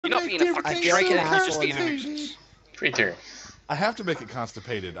not being a fucking traitor. Traitor. I have to make it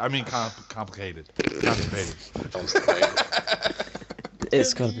constipated. I mean, complicated. Constipated.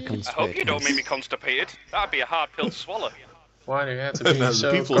 It's gotta be constipated. I hope you don't make me constipated. That'd be a hard pill to swallow. Why do you have to be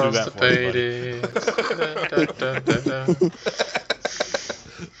so people do that for constipated?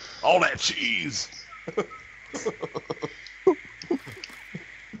 All that cheese.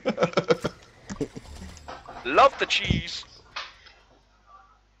 Love the cheese.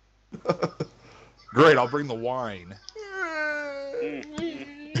 Great, I'll bring the wine.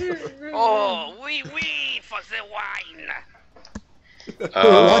 Oh, wee for the wine.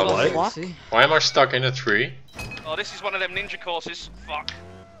 What? Why am I stuck in a tree? Oh, this is one of them ninja courses. Fuck.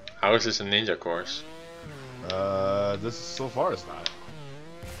 How is this a ninja course? This is so far it's not.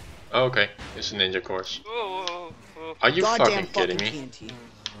 Oh, okay, it's a ninja course. Oh. Are you Goddamn fucking kidding me? TNT.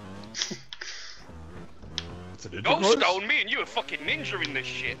 It's a ninja Don't course? stone me and you a fucking ninja in this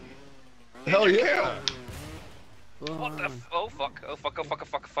shit. Hell yeah. What the oh fuck. Oh fuck.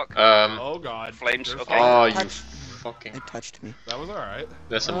 Oh god. Flames, There's okay. Oh, you Touch. fucking... It touched me. That was alright.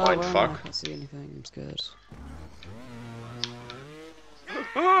 That's a Oh, mind well, fuck. I can't see anything, I'm scared.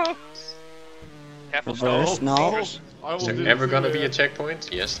 Careful, Reverse, stone. no. Dangerous. I Is will there do ever gonna it. be a checkpoint?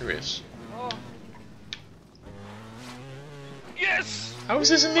 Yes, there is. Oh. Yes! How is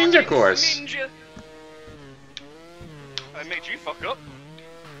this a ninja course? Ninja! I made you fuck up.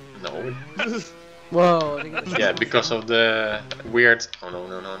 No. Whoa, I think Yeah, because of the weird... Oh no.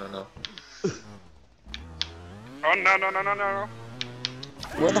 Oh no.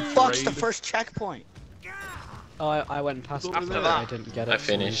 Where the fuck's the first checkpoint? Oh, I went past After it, that. I didn't get it. I for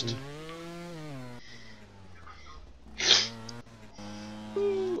some finished. reason. I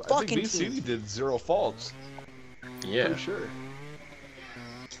think Fucking BCD did 0 faults. Yeah. Pretty sure.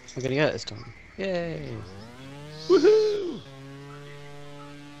 I'm gonna get it this time. Yay! Woohoo!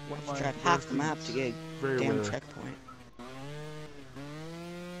 One of You my drive half the map to get a very damn rare. checkpoint.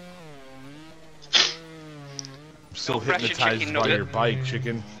 I'm so No pressure, hypnotized chicken by nugget. your bike,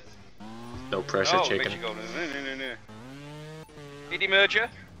 chicken. No pressure, Oh, chicken. makes you go, no. Midi merger?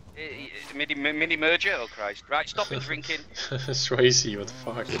 Mini merger? Oh Christ. Right, stop it drinking. Swayze, what the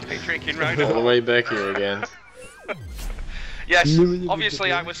fuck? Stop it drinking right All the now. way back here again. Yes,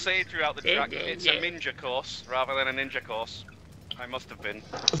 obviously I was saying throughout the track that it's a ninja course rather than a ninja course. I must have been.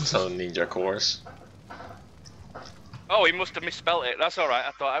 So ninja course. Oh, he must have misspelt it. That's alright,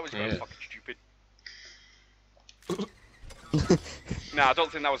 I thought I was going Yeah. fucking stupid. Nah, I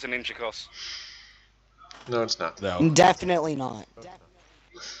don't think that was a ninja course. No, it's not. No. Definitely not.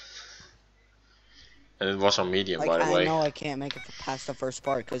 And it was on medium, Like, by the I way. know I can't make it past the first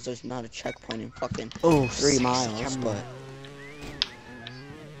part because there's not a checkpoint in fucking Oh, 3 miles, but...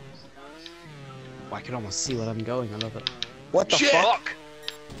 I can almost see where I'm going, I love it. What the Shit! fuck? Fuck!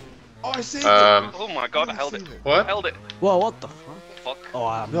 Oh, I saved Oh my god, I held it. What? Held it. Whoa, what the fuck? Fuck. Oh,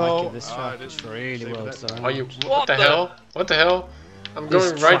 I'm No, liking this I track, didn't it's really save well that. done. Are you? What What the the- hell? What the hell? I'm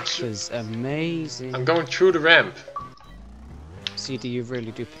This going right. track is amazing. I'm going through the ramp. CD, you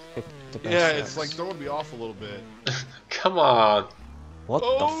really do pick the best Yeah, tracks. it's like throwing me off a little bit. Come on. What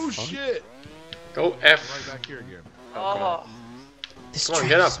Oh the fuck? shit! Go Right F. back here again. Oh. This Come on, track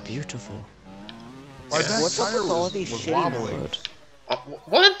get is up. beautiful. My Yeah. back What's up tire with all was- these was shitty wobbling. roads?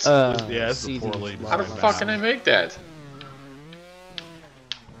 What? Yeah, it's the CD poor lady. How the my fuck bad. can I make that?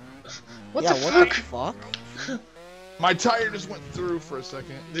 What Yeah, the what fuck? the fuck? My tire just went through for a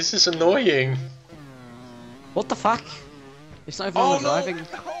second. This is annoying. What the fuck? It's not even Oh on the no! driving. No,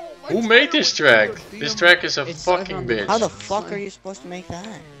 my Who tire made this went track? through, This damn. track is a It's fucking over on How bitch. the fuck are you supposed to make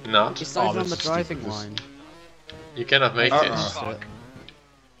that? Not. It's not Oh, even on the this is driving stupid. line. You cannot make this. Fuck.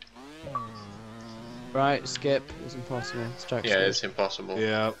 Right, skip. It's impossible. This track's Yeah, good. it's impossible.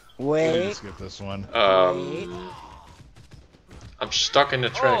 Yeah. We need to Wait, skip this one. wait. I'm stuck in the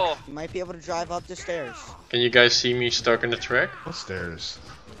track. Oh, You might be able to drive up the stairs. Can you guys see me stuck in the track? What stairs?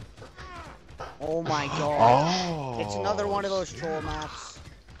 Oh my god. Oh. It's another one of those troll maps.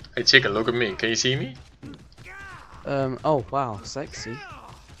 Hey chicken, look at me. Can you see me? Oh wow, sexy.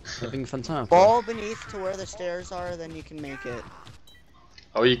 Living fantastic. Fall beneath to where the stairs are, then you can make it.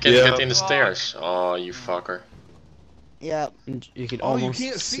 Oh, you can't Yeah. get in the stairs. Oh, you fucker. Yep. And you can Oh, you almost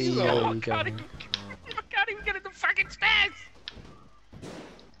can't see see though. where I you go. can't even get in the fucking stairs.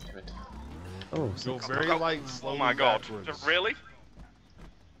 Damn it. Oh, Go sexy. very light, slowly Oh my god. backwards. Really?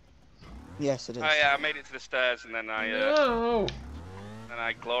 Yes, it is. Oh yeah, I made it to the stairs and then No!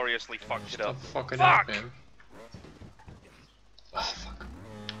 I gloriously fucked it up. Stop fucking Fuck! up, man. Oh, fuck.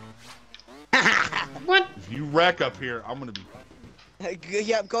 What? If you wreck up here, I'm gonna be.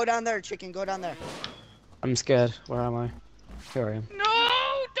 Yep, go down there, chicken. Go down there. I'm scared. Where am I? Here I am.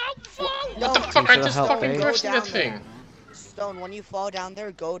 No, What the Stone, fuck? I should've just helped, fucking babe. crashed Go that down there. thing. Stone, when you fall down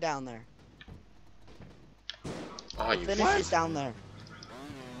there, go down there. Oh, you Finish is down there.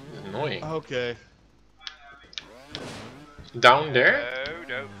 annoying. Okay. Down there?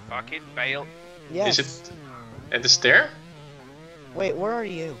 No, fucking fail. Yes. Is it at the stair? Wait, where are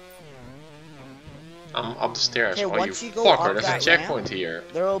you? I'm up the stairs. Okay, Oh, once you you go fucker, up there's a that checkpoint here.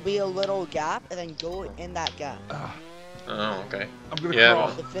 There will be a little gap, and then go in that gap. Oh, okay. I'm gonna Yeah, crawl.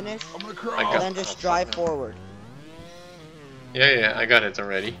 well, The finish, I'm gonna I crawl. got- and then just drive forward. yeah, I got it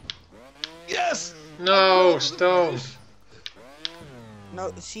already. Yes! No, Stone.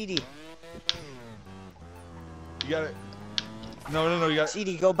 No, CD. You got it. No, you got it.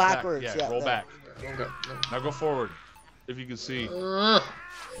 CD, go backwards. Yeah, Yeah, roll there. back. Okay. Now go forward. If you can see.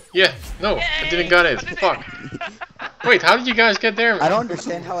 Yeah, no, I didn't got it. Fuck. Wait, how did you guys get there? I don't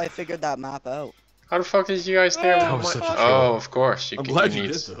understand how I figured that map out. How the fuck did you guys there? That was such a Oh, of course. I'm glad you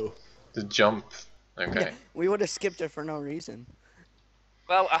need did though. to jump. Okay. We would have skipped it for no reason.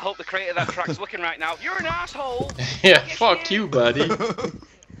 Well, I hope the creator of that track's looking right now. You're an asshole. Yeah, fuck you, buddy.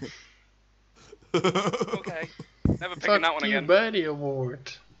 Okay. Never picking Fuck that one you, again. buddy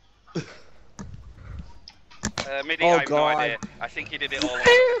award. Midi, Oh, I have no God. idea. I think he did it all on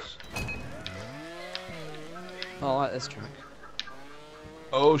purpose. Oh, I like this track.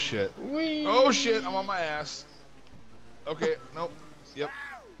 Oh shit. Whee. Oh shit, I'm on my ass. Okay, nope. Yep.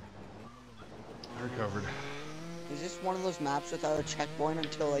 I recovered. Is this one of those maps without a checkpoint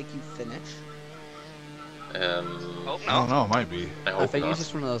until like you finish? Hope I don't not. know, it might be. I I hope think not. it's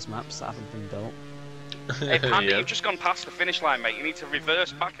just one of those maps that haven't been built. Hey, Panda, Yep. you've just gone past the finish line, mate. You need to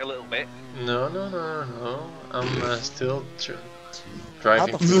reverse back a little bit. No. I'm still How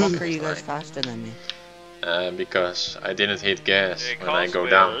driving. the fuck are you guys faster than me? Because I didn't hit gas when I Because go we're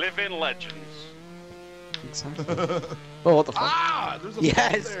down. living legends. Exactly. Oh, what the fuck? Ah! There's a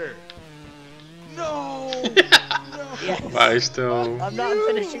Yes. ball there. No! Yes. Bye, Stone. I'm not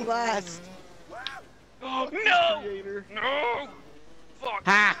finishing last. No! Creator. No! Fuck!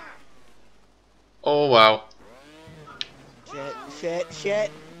 Ha! Oh wow. Shit.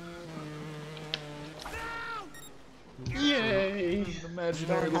 Yay. An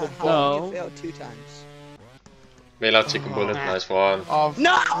imaginary little How ball. did you fail 2 times? Bailout chicken bullet, nice one. Oh,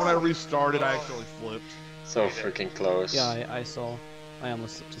 No! When I restarted, I actually flipped. So freaking close. Yeah, I saw. I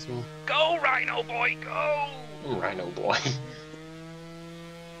almost slipped as well. Go, Rhino boy, go! Rhino boy.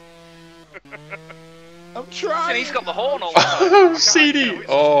 I'm And trying. he's got the horn all the time. Oh, I can't CD. get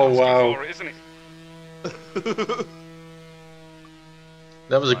a Oh, asking wow. for it, isn't it?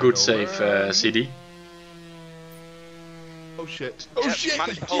 That was a good Rhino. save, CD. Oh shit. Oh Yeah, shit.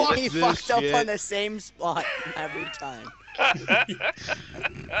 managed to hold Fuck He this fucked up shit. on the same spot every time.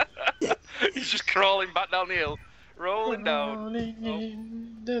 He's just crawling back down the hill, rolling down. Rolling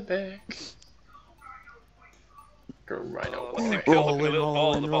in the back. Go Rhino Oh, boy. Built up in a little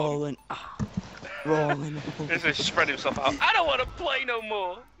ball at the bottom. Rolling. Ah. Rolling. He's just spread himself out. I don't want to play no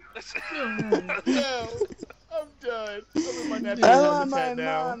more. No. I'm done. I'm in my natural Oh, my habitat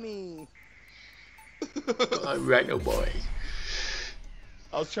now. mommy. Rhino boy.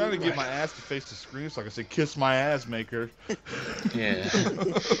 I was trying to get my ass to face the screen so I could say "kiss my ass, maker." Yeah.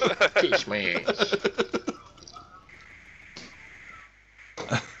 Kiss my ass.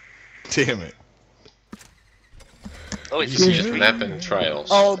 Damn it. Oh, it's Easiest the map in trials.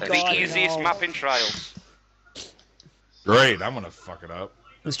 Oh, God. easiest no. map in trials. Great, I'm gonna fuck it up.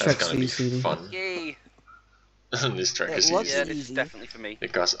 This That's track's gonna be CD. fun. Yay! This track It is looks easy. Yeah, this is easy. definitely for me.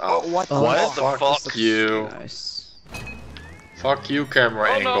 Because Oh, what the What? fuck? the fuck? you. Nice. Fuck you, camera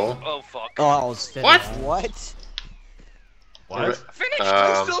Oh angle. no! Oh fuck! Oh, I was finished. What? What? What? Finished!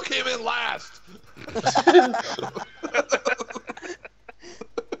 I still came in last.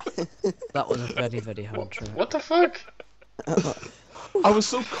 That was a very, very hard track. What the fuck? I was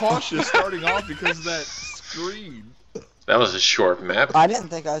so cautious starting off because of that screen. That was a short map. I didn't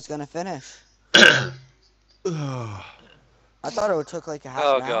think I was gonna finish. I thought it would took like a half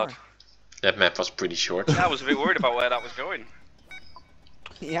Oh an god! hour. That map was pretty short. I was a bit worried about where that was going.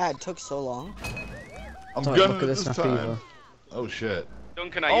 Yeah, it took so long. I'm Don't gonna look at this this map time. either. Oh shit.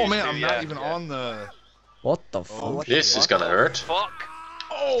 Duncan, I Oh used man, to, I'm yeah, not even yeah. on the. What the fuck? what This the is fuck? gonna hurt. Fuck!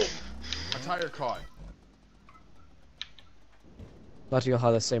 Oh! My tire caught. Glad you'll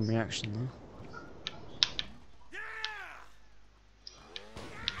have the same reaction though.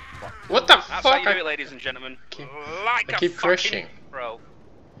 What the That's how fuck? you do it, ladies and gentlemen. keep- Like I a keep fucking crashing. pro.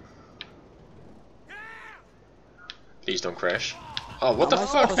 Please don't crash. Oh, what How the am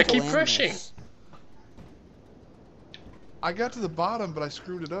I fuck? supposed I to keep land crashing. this? I got to the bottom, but I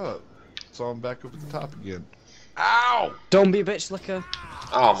screwed it up. So I'm back up at the top again. Ow! Don't be a bitch, Liquor.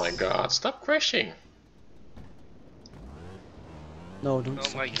 Oh my god, stop crashing. No, don't. No,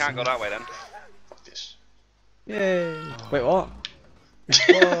 stop well, you can't go that way then. Fuck this. Yay! Wait, what?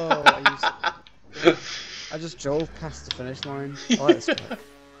 Whoa! I just drove past the finish line. I like this bit.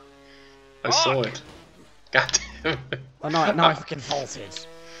 I saw it. God damn it. Oh no! I fucking faulted.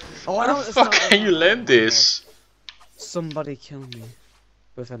 Oh, I How know the it's fuck not- can you land this? Somebody kill me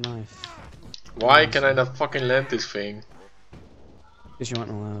with a knife. Why can I not fucking land this thing? Because you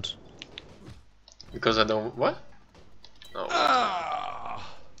aren't allowed. Because I don't. What? No.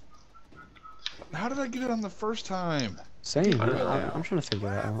 Ah! How did I get it on the first time? Same. I don't know. I'm trying to figure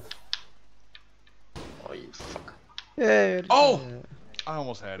that out. Oh, you fuck. Yeah. Oh! I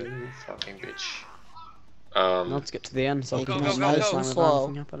almost had it. You fucking bitch. Now to get to the end, so I Take can it just nice nice and and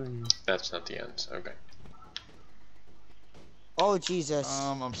slow. happening. That's not the end. Okay. Oh Jesus.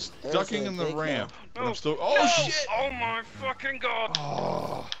 I'm There's stucking a in the big ramp. But No. I'm still. Oh No! shit! Oh my fucking god!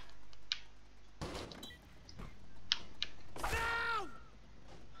 Oh.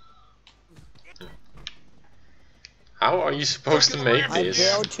 How are you supposed to make I this?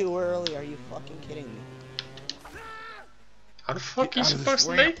 bailed too early. Are you fucking kidding me? How the fuck are you Get out of this supposed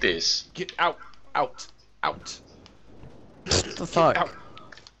to ramp. make this? Get out! Out! Out! What the fuck? Out!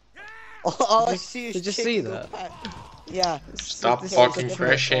 All I see is did you chicken see go that? past. Yeah. Stop Okay, fucking it's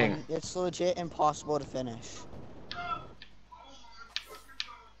crashing. It's legit impossible to finish.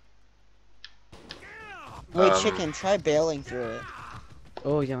 Wait, chicken, try bailing through it.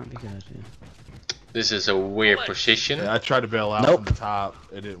 Oh yeah, might be good. Yeah. This is a weird position. Yeah, I tried to bail out Nope. from the top.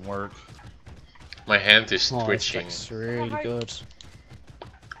 It didn't work. My hand is Oh, this twitching. track's really Why? good.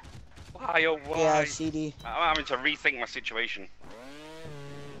 Why oh why? Yeah, CD. I'm having to rethink my situation.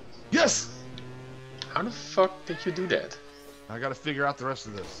 Yes! How the fuck did you do that? I gotta figure out the rest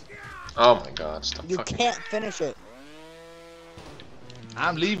of this. Oh my god, stop You fucking. can't finish it.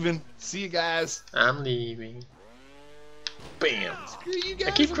 I'm leaving. See you guys. I'm leaving. Bam! Screw you guys.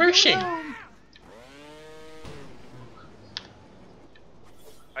 I keep I'm crashing. going home.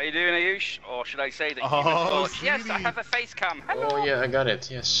 Are you doing Ayush? Or should I say that you Oh, was yes, I sweetie. have a face cam. Hello. Oh yeah, I got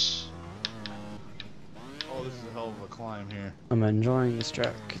it, yes. Oh, this is a hell of a climb here. I'm enjoying this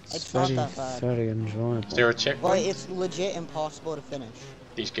track. It's It's not very, that bad. very enjoyable. Is there a Well, checkpoint? it's legit impossible to finish.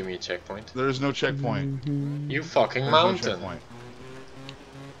 Please give me a checkpoint. There is no checkpoint. You fucking There's no mountain! checkpoint.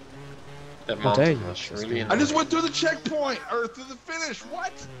 That How dare mountain you. was really I just annoying. went through the checkpoint or through the finish.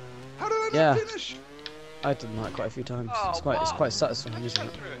 What? How did I not Yeah. finish? I've done that quite a few times. Oh, It's quite wow. satisfying, isn't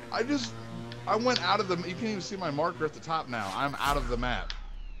it? I went out of the. You can't even see my marker at the top now. I'm out of the map.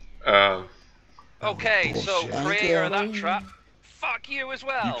 Okay, so Bullshit. creator of that trap, fuck you as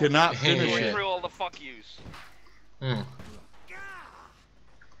well. You cannot finish Going it. through all the fuck yous. Hmm.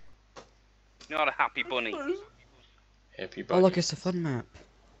 Not a happy bunny. Happy Oh buddy. look, it's a fun map.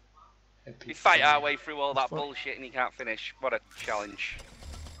 Happy We fight our buddy. way through all that bullshit and you can't finish. What a challenge.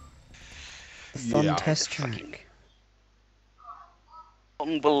 A fun Yeah. test track.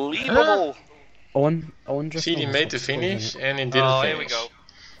 Unbelievable. Owen just. CD almost made the stopped scoring finish it. and it didn't Oh, finish. here we go.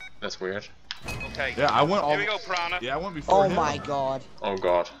 That's weird. Okay. Yeah, I went all. Here we go, Prana. Yeah, I went before Oh him. my god. Oh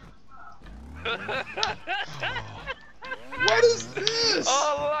god. What is this?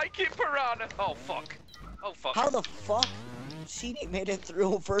 Oh, I like it, Piranha. Oh, fuck. Oh, fuck. How the fuck? CD made it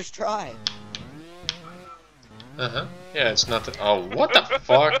through first try. Uh-huh. Yeah, it's not the... Oh, what the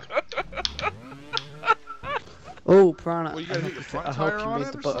fuck? Oh, Prana. Well, you gotta hit your front I hope tire you on made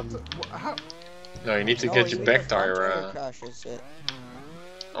it the or button. something. How? No, you need to No, get your even back the front tire, crashes it.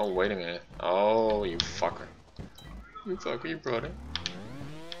 Oh, wait a minute. Oh, you fucker. You fucker, you brother.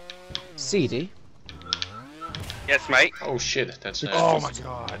 CD, Yes, mate. Oh shit, that's... Oh my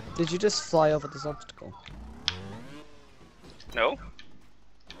god. did you just fly over this obstacle? No.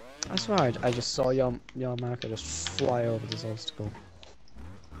 I swear I just saw your marker just fly over this obstacle.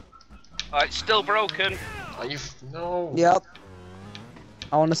 It's still broken. Are you... No. Yep.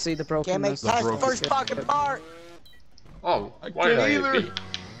 I want to see the broken. Can't make The that's the broken- first fucking part. Oh, I why did I can't hit either. B?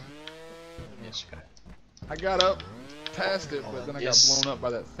 Yes, okay. I got up past it, but then I Yes. got blown up by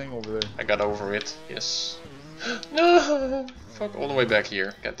that thing over there. I got over it, yes. No! Fuck, all the way back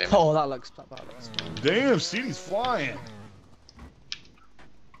here. God damn it. Oh, that looks fun. Damn, CD's flying.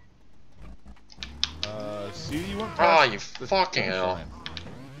 CD, you went Ah, past you the fucking finish hell. line.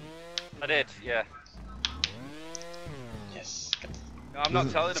 I did, yeah. Yes. No, I'm not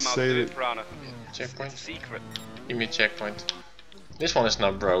Doesn't telling him how to say do it, that- Piranha. Checkpoint. It's a secret. Give me a checkpoint. This one is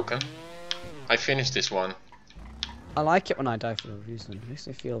not broken. I finished this one. I like it when I die for a reason. It makes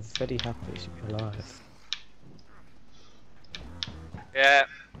me feel very happy to be alive. Yeah,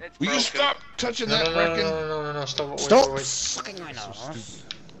 it's Will broken. you stop touching No, that no, no, bracken? no, no, no, no, stop. Stop Wait. sucking my nose.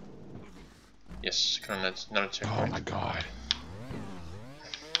 Yes, another Oh checkpoint. my god.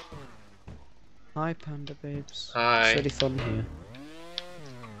 Hi, panda babes. Hi. It's really fun here.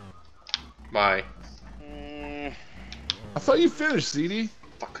 Bye. I thought you finished, CD.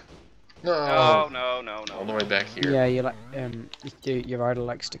 Fuck. No. No. All the way back here. Yeah, you like your rider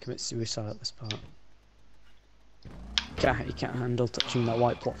likes to commit suicide at this part. You can't handle touching that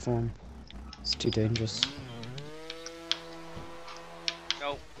white platform. It's too dangerous.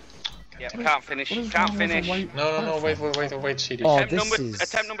 No. Yeah, can't finish. Can't finish. No, wait, CD. Oh,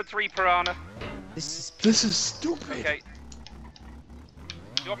 Attempt number 3, Piranha. This This is stupid. Okay.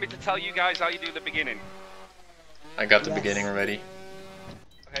 You want me to tell you guys how you do the beginning? I got the Yes. beginning already.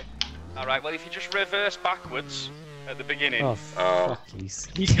 Okay. Alright, well if you just reverse backwards at the beginning, Oh, Oh. fuckies.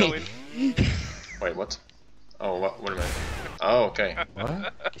 keep going. Wait, what? Oh, what a minute. Oh, okay.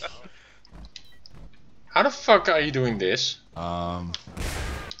 What? How the fuck are you doing this? I'm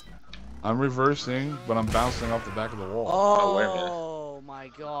reversing, but I'm bouncing off the back of the wall. Oh, wait a minute. Oh my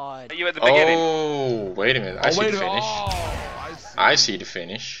god. Are you at the beginning? Oh, wait a minute. I see the finish. Oh, I see the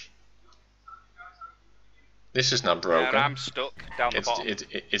finish. This is not Yeah, broken. I'm stuck down the bottom.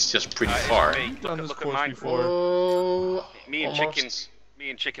 It's just pretty It's far. me. done this Look at course mine. before. Oh, Me and almost.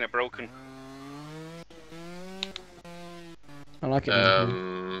 Chicken are broken. I like it.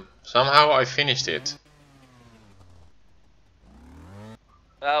 Somehow I finished it.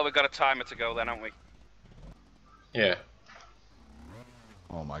 Well, we've got a timer to go then, haven't we? Yeah,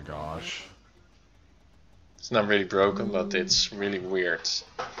 Oh my gosh. it's not really broken, but it's really weird.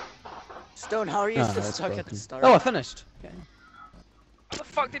 Stone, how are you No, still that's stuck at broken. the start? Oh, I finished. Okay. How the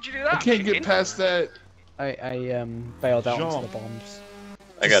fuck did you do that? I can't get Chicken? past that. I bailed out into Jean. the bombs.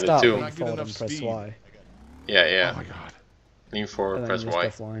 I got it Start too. lean Not good forward enough and press speed. Y. Yeah, Oh yeah. my god. Lean forward, And then press you just Y. go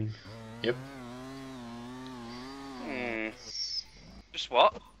flying. Yep. Just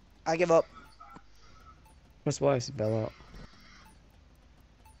what? I give up. Press Y to bail out.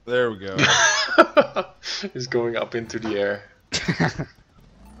 There we go. It's going up into the air.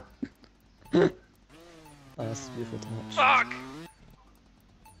 Oh, that's beautiful to watch.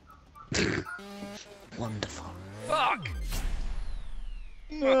 Fuck! Wonderful. Fuck!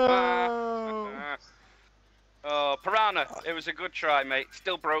 No. Oh, Piranha, it was a good try, mate.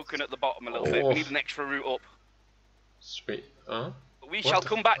 Still broken at the bottom a little bit. Oh. We need an extra route up. Sweet. Huh? But we What shall the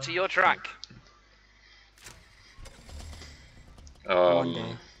come back to your track. One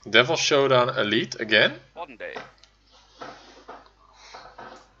day. Devil Showdown Elite again? One day.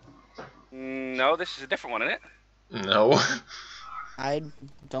 No, this is a different one, isn't it? No. I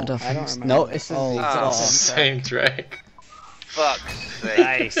don't think remember. so. No, it's the Same track. Fuck's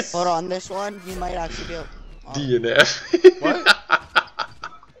sake. Hold on, this one, you might actually be able... Oh. DNF. What?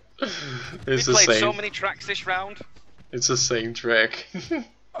 We It's the played same. so many tracks this round. It's the same track.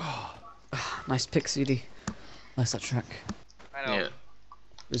 Nice pick, CD. Nice that track. I know. Yeah. It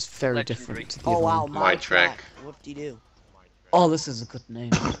was very Legendary. different to the Oh other wow, one. My track. Whoop-de-doo. Oh, this is a good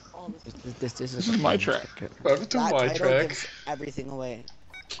name. Oh, This is my track. Welcome to that my title track. gives everything away.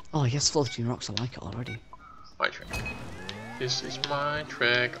 Oh, yes, Floating Rocks. I like it already. My track. This is my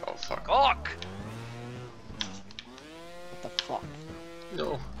track. Oh fuck. Fuck! What the fuck?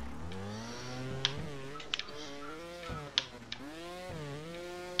 No.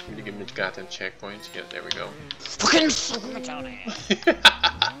 Really give me the goddamn checkpoint. Yeah, there we go. Fucking suck me down here.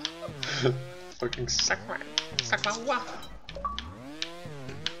 Fucking sakra. Sakra wa.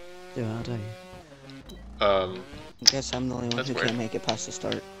 Yeah, I do. I guess I'm the only one That's who weird. can't make it past the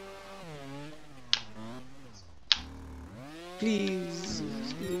start. Please.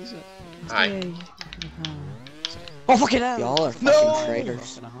 Hi. Stay. Oh, fucking hell! Y'all are fucking No!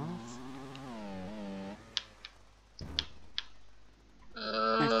 traitors. And a half.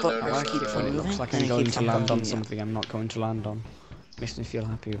 My foot I like it when it looks like I'm And it going keeps to land on fucking me up. something I'm not going to land on. Makes me feel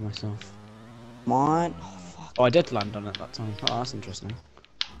happy with myself. Come on. Oh, fuck. Oh, I did land on it that time. Oh, that's interesting.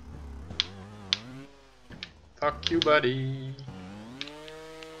 Fuck you, buddy.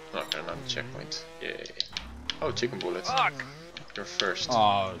 Oh, another checkpoint. Yay. Oh, chicken bullet. Fuck! You're first.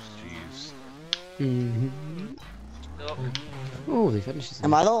 Oh, jeez. Mm-hmm. Nope. Oh, they finished it.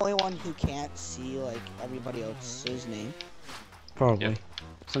 Am I the only one who can't see like everybody else's name? Probably. Yep.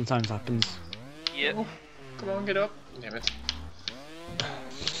 Sometimes happens. Yep. Come on, get up. Damn it.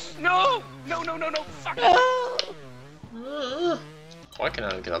 No! No, no, no, no! Fuck! Why can I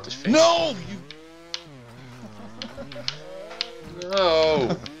not get out this face? No! You.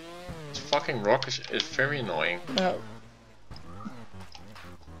 No! This fucking rock is very annoying. No.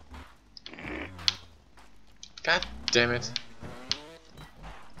 God damn it.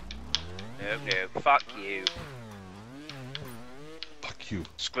 no. Fuck you. Fuck you.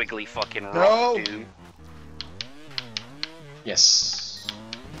 Squiggly fucking No. rock doom. Yes.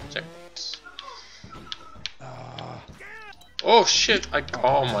 Check. Oh shit!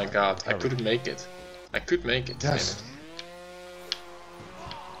 Oh my god! I couldn't make it. I could make it. Yes.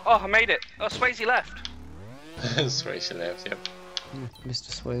 Oh, I made it. Oh, Swayze left. Swayze left. Yep.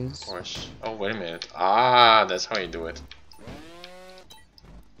 Mr. Swayze. Of course. Oh wait a minute. Ah, that's how you do it.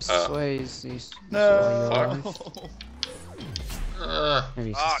 Mr. Swayze. No. Maybe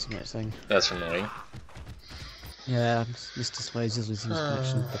he's just a thing. That's annoying. Yeah, Mr. Swayze is losing his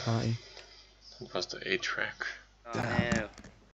connection to the party. It was the A track. Oh, no.